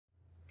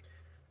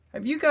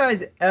Have you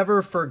guys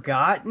ever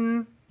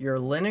forgotten your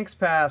Linux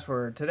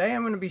password? Today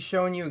I'm going to be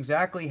showing you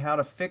exactly how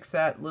to fix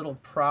that little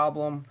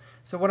problem.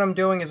 So what I'm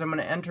doing is I'm going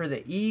to enter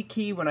the E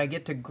key when I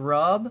get to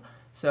grub.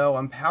 So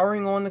I'm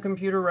powering on the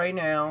computer right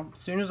now. As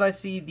soon as I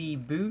see the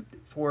boot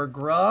for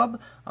grub,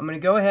 I'm going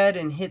to go ahead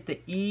and hit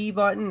the E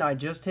button. I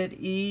just hit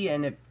E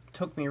and it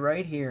took me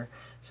right here.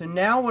 So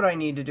now what I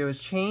need to do is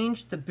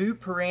change the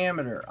boot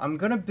parameter. I'm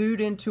going to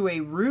boot into a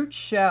root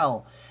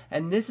shell.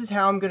 And this is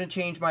how I'm going to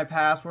change my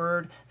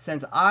password.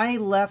 Since I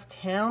left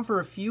town for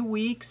a few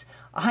weeks,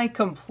 I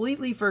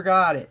completely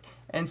forgot it.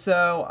 And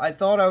so I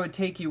thought I would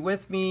take you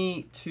with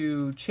me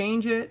to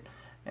change it.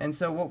 And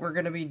so what we're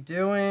going to be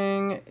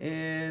doing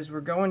is we're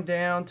going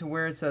down to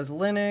where it says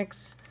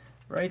Linux,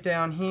 right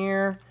down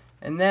here.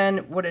 And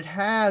then what it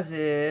has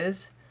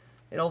is,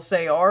 it'll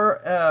say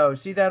RO.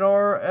 See that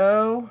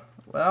RO?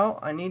 Well,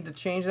 I need to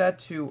change that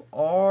to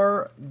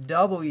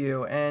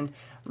RW. And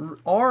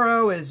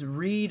RO is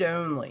read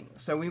only.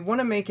 So we want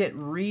to make it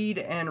read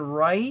and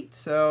write.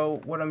 So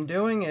what I'm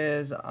doing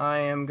is I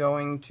am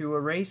going to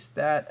erase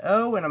that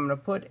O and I'm going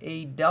to put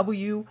a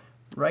W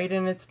right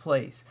in its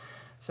place.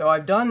 So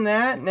I've done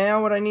that.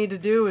 Now what I need to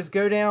do is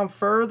go down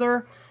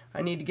further.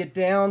 I need to get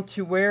down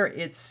to where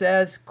it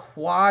says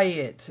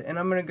quiet. And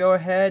I'm going to go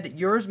ahead.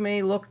 Yours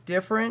may look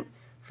different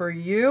for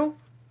you.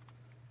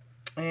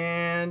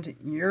 And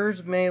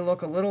yours may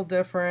look a little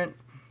different.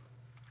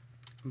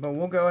 But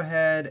we'll go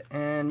ahead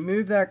and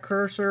move that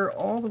cursor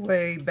all the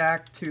way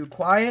back to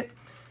quiet.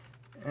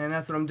 And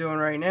that's what I'm doing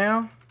right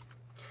now.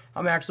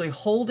 I'm actually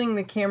holding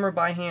the camera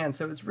by hand,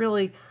 so it's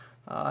really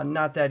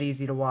not that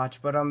easy to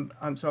watch, but I'm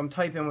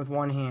typing with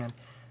one hand.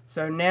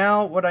 So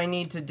now what I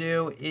need to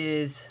do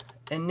is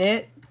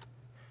init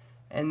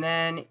and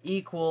then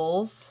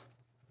equals,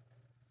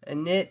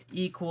 init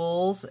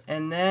equals,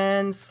 and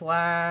then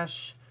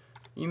slash,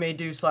 you may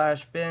do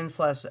slash bin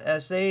slash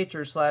sh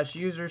or slash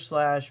user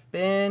slash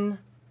bin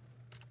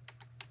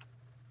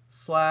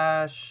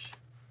slash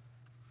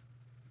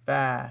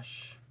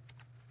bash.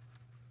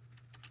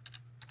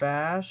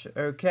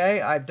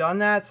 Okay, I've done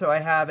that. So I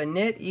have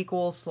init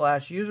equals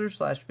slash user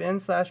slash bin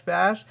slash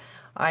bash.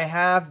 I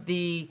have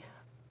the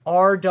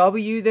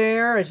RW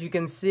there, as you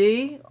can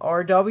see.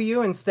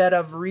 RW, instead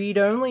of read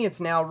only,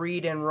 it's now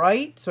read and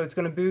write. So it's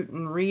going to boot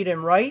and read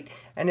and write.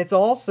 And it's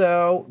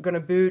also going to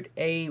boot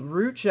a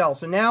root shell.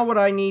 So now what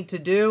I need to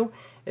do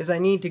is I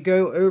need to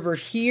go over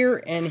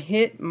here and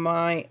hit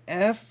my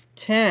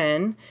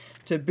F10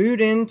 to boot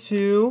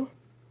into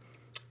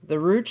the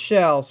root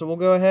shell. So we'll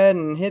go ahead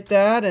and hit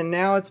that, and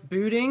now it's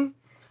booting.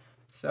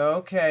 So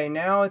okay,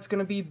 now it's going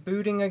to be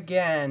booting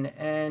again,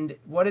 and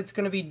what it's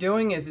going to be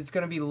doing is it's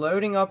going to be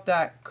loading up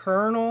that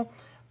kernel.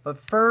 But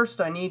first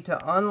I need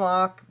to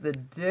unlock the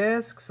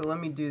disk, so let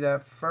me do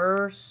that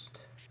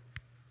first.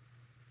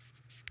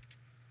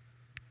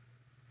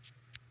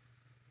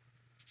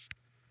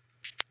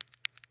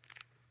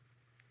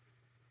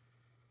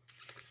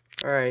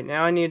 Alright,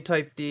 now I need to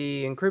type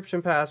the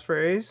encryption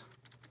passphrase.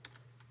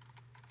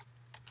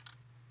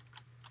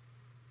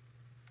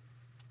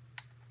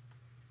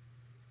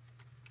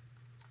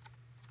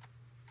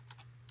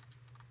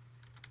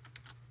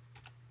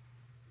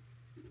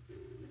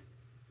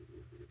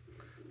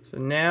 So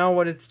now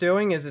what it's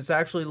doing is it's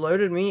actually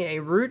loaded me a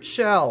root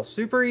shell.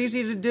 Super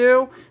easy to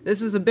do.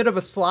 This is a bit of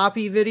a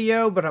sloppy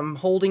video, but I'm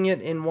holding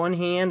it in one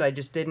hand. I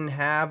just didn't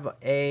have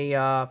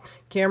a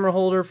camera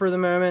holder for the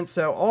moment.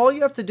 So all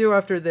you have to do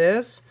after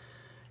this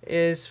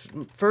is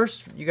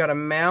first you got to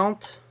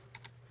mount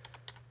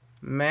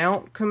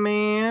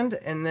command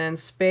and then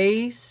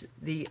space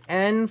the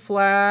N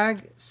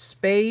flag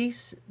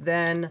space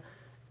then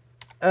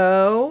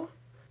O.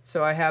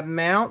 So I have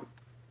mount.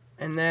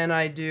 And then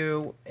I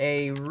do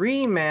a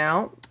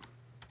remount,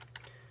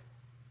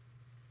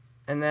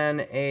 and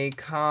then a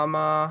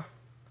comma,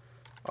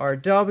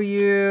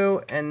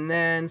 RW, and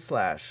then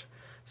slash.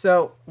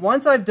 So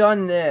once I've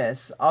done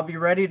this, I'll be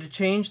ready to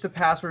change the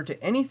password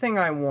to anything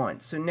I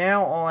want. So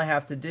now all I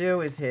have to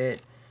do is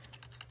hit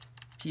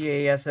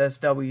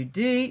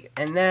PASSWD,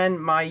 and then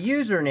my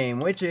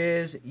username, which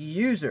is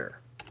user.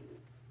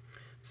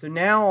 So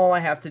now all I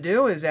have to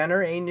do is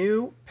enter a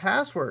new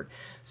password.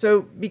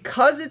 So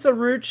because it's a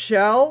root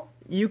shell,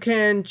 you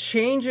can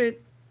change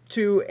it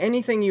to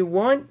anything you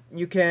want.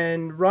 You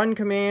can run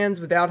commands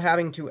without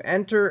having to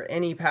enter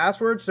any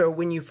password. So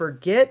when you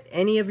forget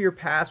any of your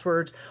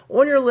passwords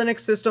on your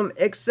Linux system,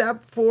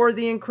 except for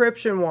the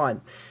encryption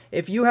one,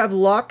 if you have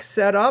luck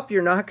set up,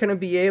 you're not going to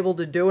be able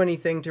to do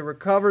anything to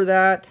recover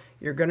that.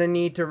 You're going to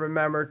need to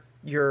remember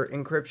your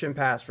encryption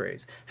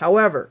passphrase.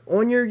 However,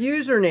 on your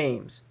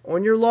usernames,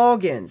 on your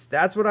logins,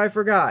 that's what I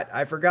forgot.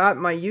 I forgot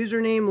my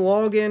username,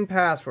 login,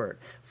 password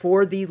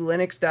for the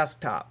Linux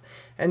desktop.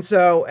 And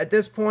so at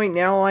this point,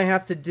 now all I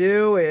have to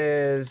do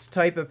is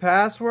type a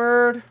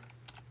password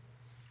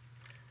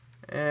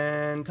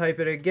and type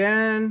it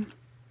again.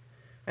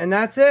 And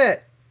that's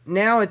it.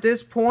 Now at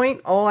this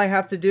point, all I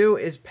have to do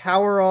is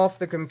power off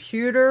the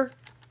computer.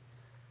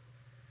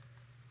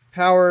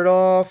 Power it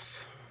off.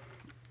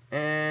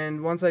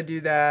 And once I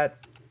do that,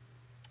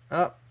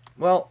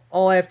 Well,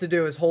 all I have to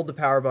do is hold the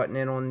power button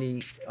in on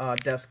the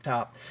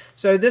desktop.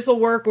 So this will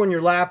work on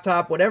your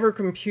laptop, whatever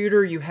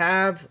computer you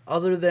have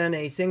other than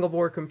a single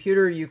board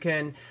computer. You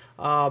can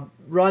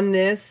run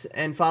this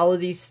and follow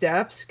these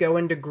steps. Go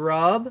into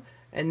grub,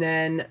 and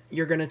then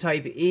you're going to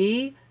type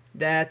E.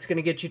 That's going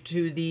to get you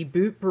to the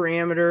boot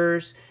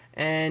parameters,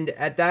 and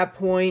at that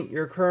point,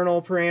 your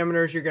kernel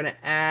parameters, you're going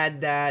to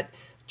add that,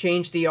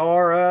 change the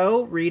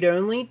RO, read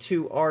only,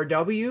 to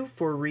RW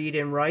for read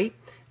and write.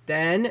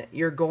 Then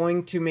you're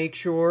going to make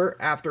sure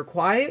after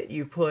quiet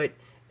you put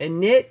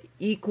init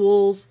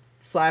equals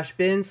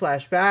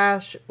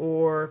 /bin/bash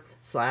or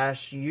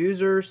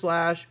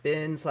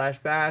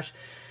 /user/bin/bash.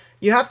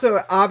 You have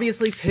to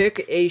obviously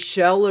pick a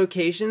shell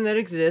location that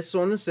exists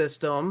on the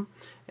system.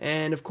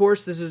 And of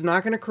course, this is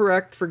not going to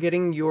correct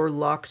forgetting your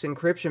Lux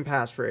encryption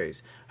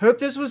passphrase. Hope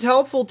this was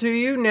helpful to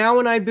you. Now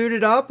when I boot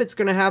it up, it's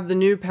going to have the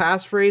new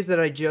passphrase that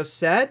I just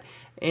set,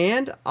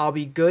 and I'll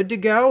be good to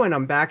go, and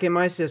I'm back in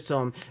my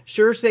system.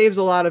 Sure saves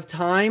a lot of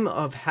time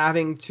of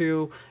having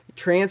to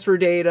transfer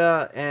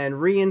data and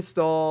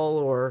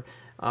reinstall or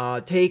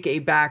take a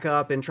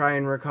backup and try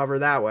and recover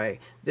that way.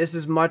 This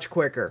is much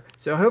quicker.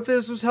 So I hope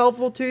this was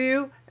helpful to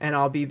you, and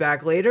I'll be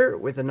back later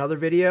with another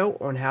video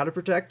on how to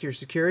protect your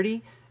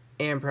security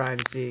and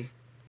privacy.